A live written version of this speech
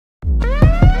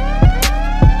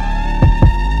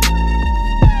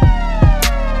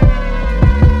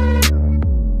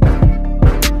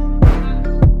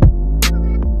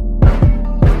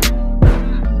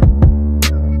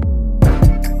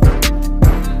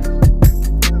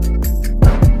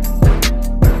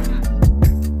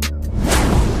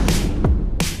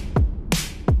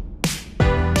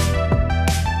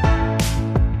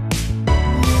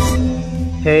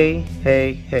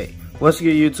What's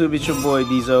good, YouTube? It's your boy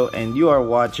Dizo, and you are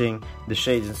watching the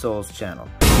ShadeSnSoleS channel.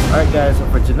 Alright guys, so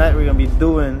for tonight we're going to be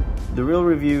doing the real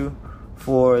review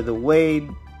for the Wade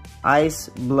Ice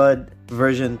Blood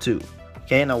version 2.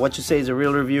 Okay, now what you say is a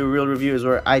real review. Real review is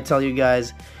where I tell you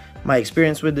guys my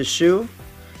experience with the shoe,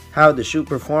 how the shoe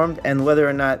performed, and whether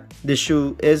or not this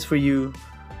shoe is for you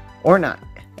or not.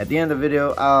 At the end of the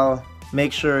video, I'll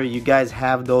make sure you guys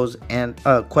have those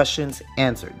questions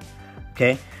answered.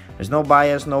 Okay, there's no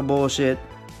bias, no bullshit.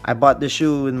 I bought the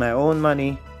shoe with my own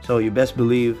money, so you best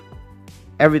believe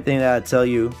everything that I tell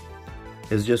you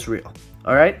is just real.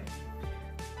 Alright?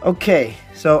 Okay,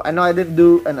 so I know I didn't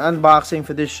do an unboxing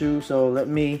for this shoe, so let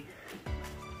me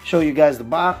show you guys the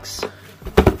box.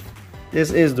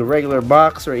 This is the regular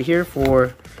box right here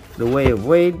for the Way of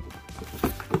Wade.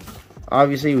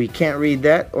 Obviously we can't read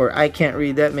that, or I can't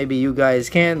read that. Maybe you guys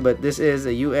can, but this is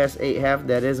a US 8.5.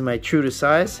 That is my true to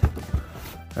size.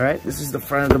 Alright, this is the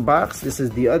front of the box. This is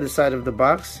the other side of the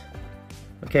box.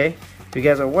 Okay, if you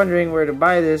guys are wondering where to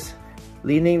buy this,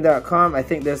 Li-Ning.com, I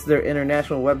think that's their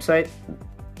international website.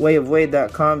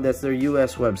 Wayofwade.com, that's their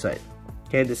US website.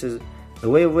 Okay, this is the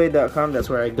Wayofwade.com, that's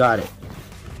where I got it,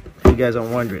 if you guys are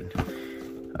wondering.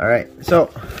 Alright, so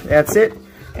that's it.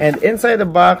 And inside the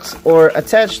box, or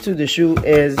attached to the shoe,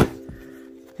 is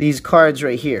these cards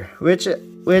right here, which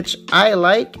I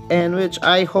like, and which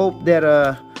I hope that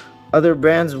other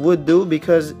brands would do,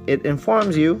 because it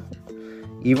informs you,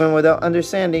 even without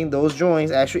understanding. Those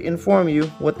drawings actually inform you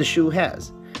what the shoe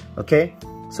has. Okay,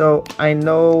 so I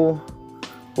know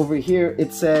over here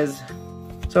it says,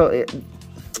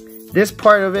 this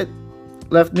part of it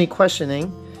left me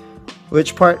questioning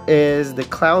which part is the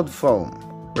cloud foam,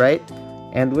 right,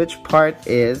 and which part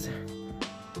is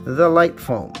the light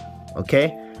foam.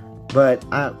 Okay, but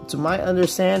to my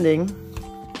understanding,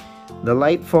 the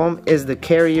light foam is the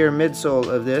carrier midsole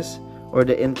of this, or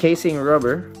the encasing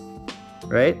rubber,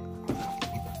 right?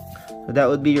 So that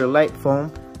would be your light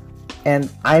foam, and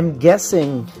I'm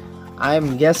guessing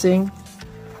the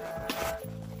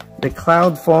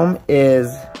cloud foam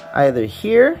is either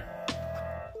here,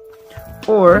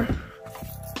 or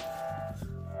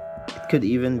it could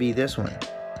even be this one.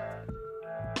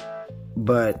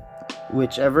 But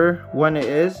whichever one it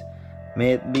is,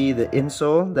 may it be the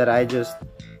insole that I just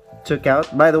took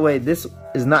out. By the way, this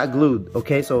is not glued,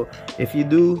 okay? So if you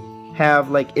do have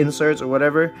like inserts or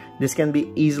whatever, this can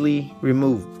be easily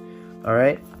removed. All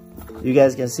right, you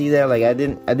guys can see that. Like I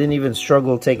didn't even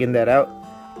struggle taking that out,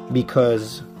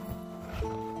 because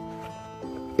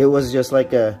it was just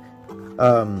like a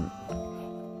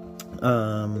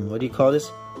what do you call this,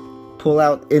 pull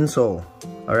out insole.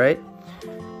 All right,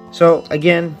 so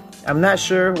again, I'm not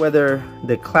sure whether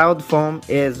the cloud foam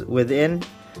is within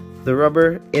the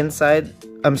rubber inside.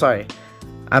 I'm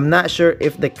not sure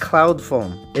if the cloud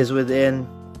foam is within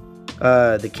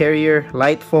the carrier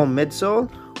light foam midsole,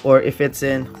 or if it's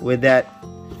in with that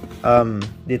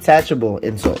detachable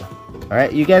insole. All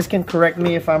right, you guys can correct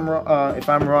me if I'm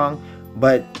wrong,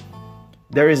 but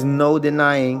there is no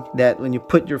denying that when you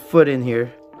put your foot in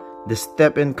here, the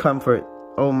step-in comfort,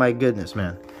 oh my goodness,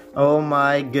 man, oh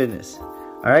my goodness.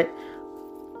 All right,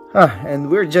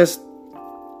 and we're just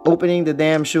opening the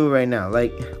damn shoe right now.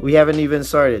 Like, we haven't even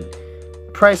started.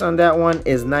 Price on that one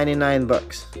is 99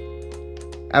 bucks.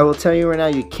 I will tell you right now,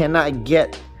 you cannot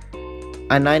get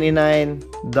a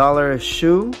 $99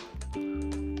 shoe,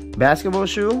 basketball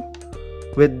shoe,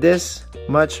 with this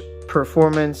much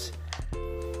performance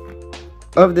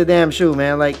of the damn shoe,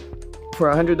 man. Like,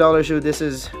 for a $100 shoe, this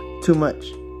is too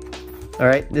much. All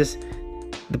right,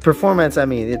 the performance, I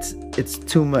mean, it's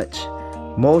too much.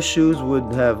 Most shoes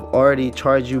would have already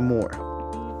charged you more.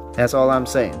 That's all I'm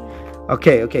saying.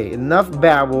 Okay, enough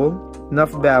babble.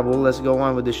 Let's go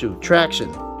on with the shoe. Traction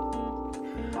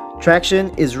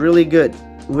is really good,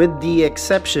 with the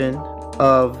exception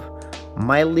of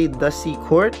mildly dusty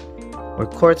court, or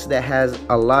courts that has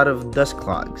a lot of dust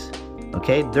clogs.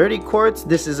 Okay, dirty courts,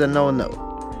 this is a no-no.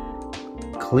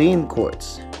 Clean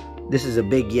courts, this is a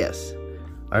big yes.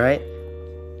 All right,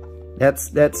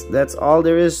 that's all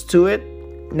there is to it.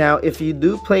 Now, if you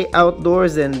do play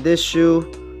outdoors, then this shoe,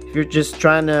 if you're just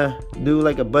trying to do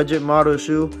like a budget model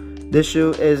shoe, this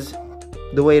shoe is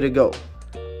the way to go.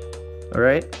 All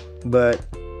right, but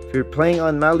if you're playing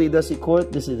on mildly dusty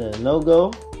court, this is a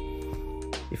no-go.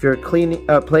 If you're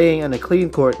playing on a clean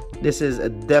court, this is a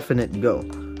definite go.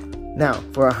 Now,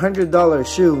 for a $100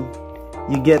 shoe,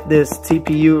 you get this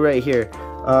TPU right here.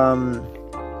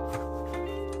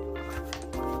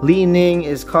 Li-Ning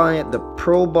is calling it the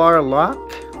Pro Bar Lock.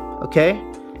 Okay,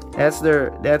 that's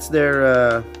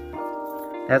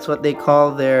what they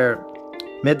call their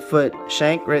midfoot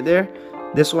shank right there.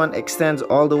 This one extends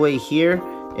all the way here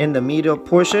in the medial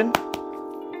portion.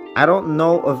 I don't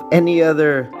know of any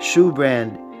other shoe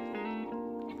brand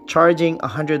charging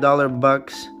 $100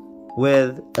 bucks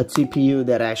with a TPU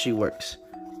that actually works.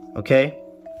 Okay,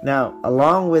 now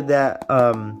along with that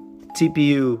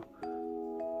TPU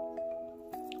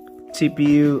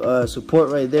support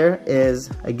right there is,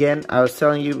 again, I was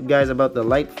telling you guys about the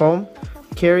light foam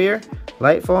carrier.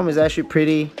 Light foam is actually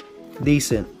pretty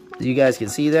decent. You guys can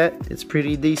see that it's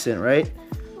pretty decent, right?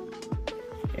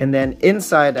 And then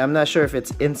inside, I'm not sure if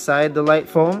it's inside the light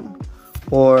foam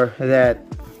or that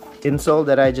insole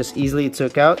that I just easily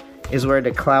took out is where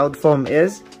the cloud foam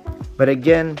is. But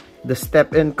again, the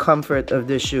step-in comfort of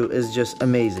this shoe is just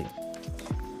amazing.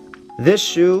 This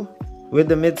shoe with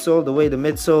the midsole, the way the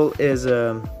midsole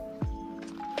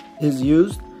is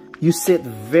used, you sit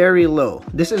very low.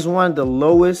 This is one of the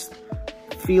lowest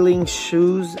feeling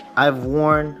shoes I've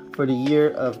worn for the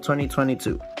year of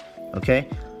 2022. Okay,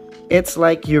 it's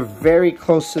like you're very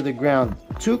close to the ground,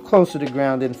 too close to the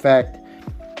ground, in fact,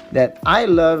 that I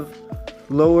love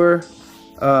lower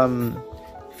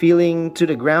feeling to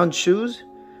the ground shoes,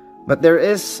 but there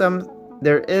is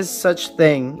such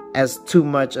thing as too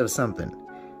much of something,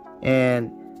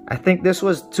 and I think this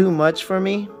was too much for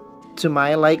me, to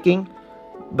my liking.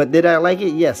 But did I like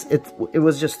it? Yes, it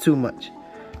was just too much,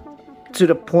 to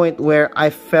the point where I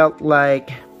felt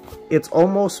like it's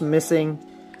almost missing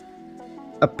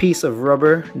a piece of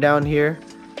rubber down here,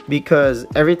 because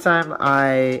every time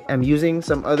I am using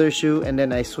some other shoe and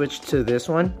then I switch to this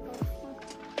one,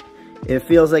 it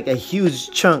feels like a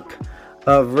huge chunk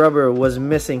of rubber was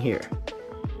missing here,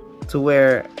 to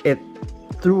where it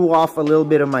threw off a little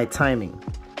bit of my timing.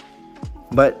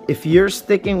 But if you're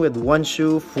sticking with one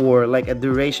shoe for like a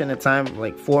duration of time,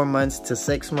 like 4 months to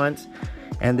 6 months,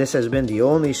 and this has been the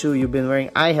only shoe you've been wearing,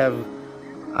 I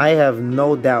have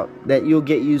no doubt that you'll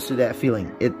get used to that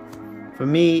feeling. For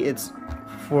me, it's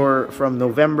from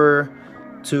November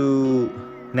to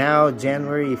now,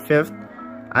 January 5th,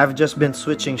 I've just been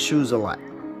switching shoes a lot.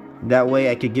 That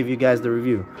way I could give you guys the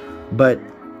review. But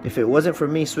if it wasn't for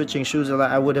me switching shoes a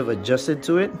lot, I would have adjusted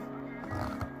to it.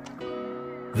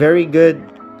 Very good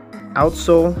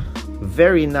outsole,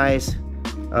 very nice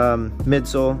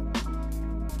midsole.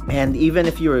 And even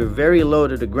if you are very low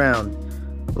to the ground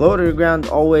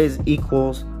always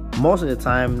equals, most of the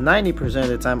time, 90% of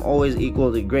the time, always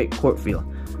equals a great court feel.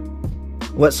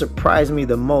 What surprised me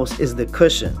the most is the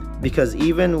cushion, because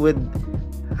even with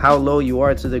how low you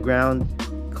are to the ground,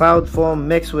 cloud foam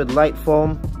mixed with light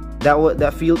foam,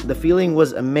 the feeling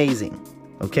was amazing.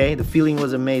 Okay, the feeling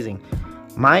was amazing.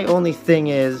 My only thing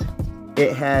is,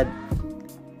 it had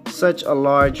such a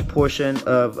large portion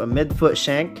of a midfoot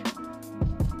shank.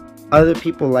 Other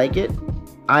people like it.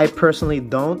 I personally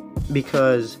don't,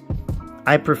 because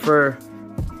I prefer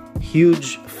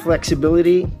huge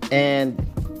flexibility, and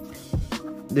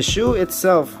the shoe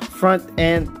itself, front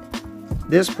and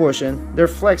this portion, they're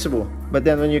flexible, but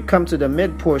then when you come to the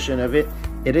mid portion of it,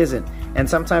 it isn't. And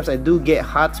sometimes I do get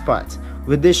hot spots.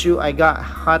 With this shoe, I got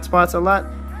hot spots a lot,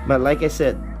 but like I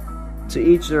said, to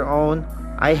each their own.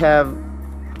 I have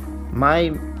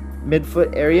my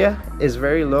midfoot area is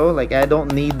very low, like I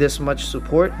don't need this much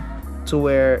support, to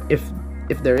where if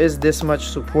there is this much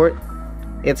support,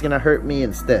 it's gonna hurt me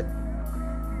instead.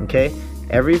 Okay,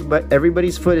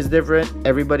 everybody's foot is different,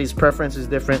 everybody's preference is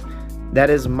different. That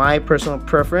is my personal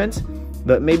preference,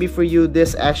 but maybe for you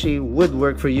this actually would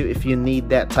work for you if you need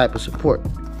that type of support.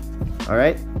 All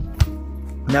right,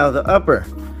 now the upper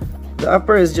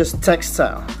is just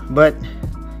textile, but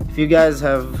if you guys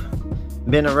have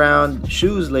been around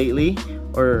shoes lately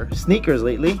or sneakers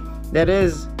lately, that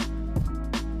is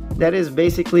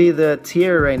basically the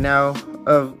tier right now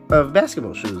of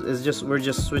basketball shoes. It's just, we're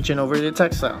just switching over to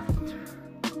textile.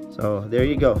 So there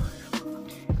you go.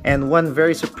 And one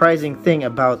very surprising thing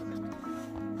about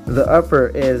the upper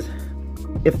is,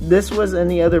 if this was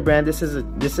any other brand, this is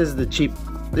a cheap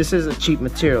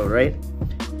material, right?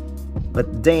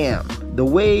 But damn, the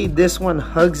way this one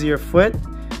hugs your foot,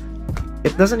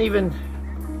 it doesn't even,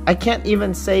 I can't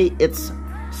even say it's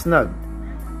snug.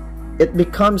 It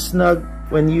becomes snug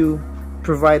when you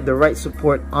provide the right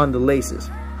support on the laces.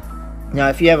 Now,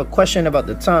 if you have a question about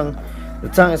the tongue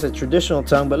is a traditional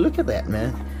tongue, but look at that,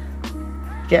 man.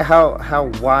 Look at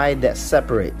how wide that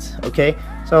separates. Okay,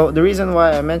 so the reason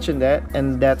why I mentioned that,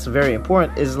 and that's very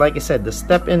important, is like I said, the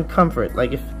step-in comfort.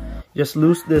 Like if you just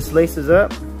loose this laces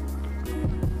up,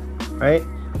 right?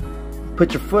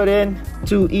 Put your foot in,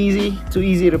 too easy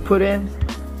to put in.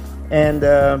 And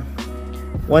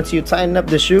once you tighten up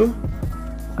the shoe,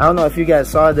 I don't know if you guys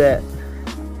saw that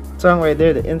tongue right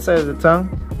there, the inside of the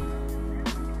tongue.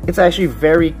 it's actually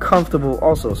very comfortable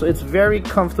also. So it's very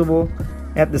comfortable,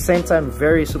 at the same time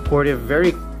very supportive,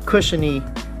 very cushiony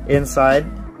inside.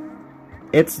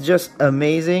 It's just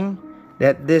amazing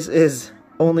that this is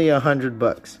only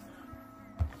 $100.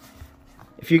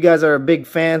 If you guys are big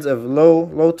fans of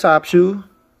low top shoe,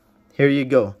 here you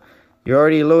go. You're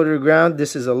already low to the ground.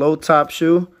 This is a low top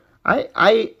shoe.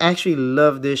 I actually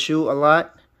love this shoe a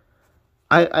lot.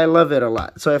 I love it a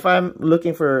lot. So if I'm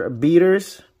looking for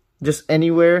beaters, just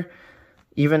anywhere,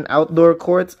 even outdoor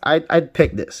courts, I'd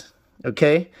pick this.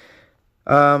 Okay.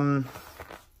 Again,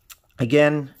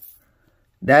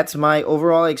 that's my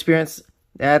overall experience.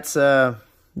 That's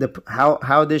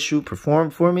how this shoe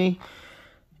performed for me.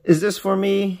 Is this for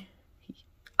me?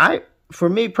 For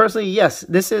me personally, yes,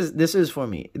 this is for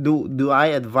me. Do I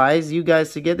advise you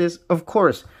guys to get this? Of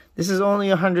course. This is only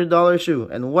 $100 shoe,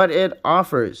 and what it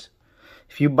offers,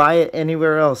 if you buy it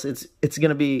anywhere else, it's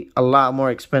gonna be a lot more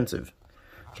expensive.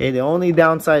 Okay, the only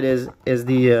downside is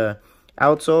the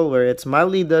outsole, where it's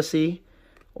mildly dusty,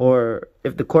 or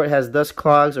if the court has dust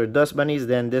clogs or dust bunnies,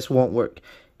 then this won't work.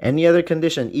 Any other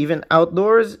condition, even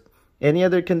outdoors, any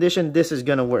other condition, this is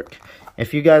gonna work.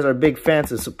 If you guys are big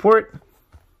fans of support,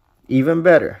 even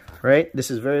better, right?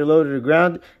 This is very low to the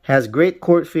ground, has great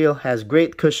court feel, has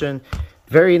great cushion,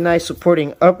 very nice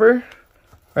supporting upper,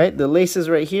 right? The laces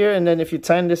right here, and then if you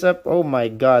tighten this up, oh my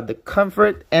god, the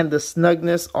comfort and the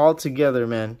snugness all together,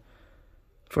 man.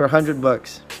 For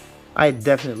 $100, I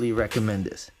definitely recommend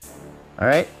this. All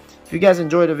right, if you guys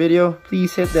enjoyed the video,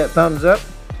 please hit that thumbs up.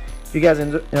 If you guys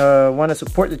want to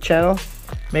support the channel,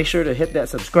 make sure to hit that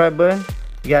subscribe button.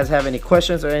 If you guys have any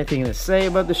questions or anything to say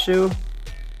about the shoe,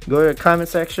 go to the comment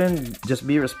section. Just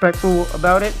be respectful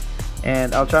about it,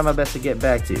 and I'll try my best to get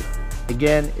back to you.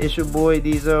 Again, it's your boy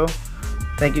Dizo.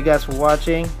 Thank you guys for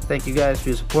watching. Thank you guys for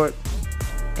your support,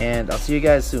 and I'll see you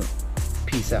guys soon.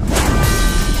 Peace out.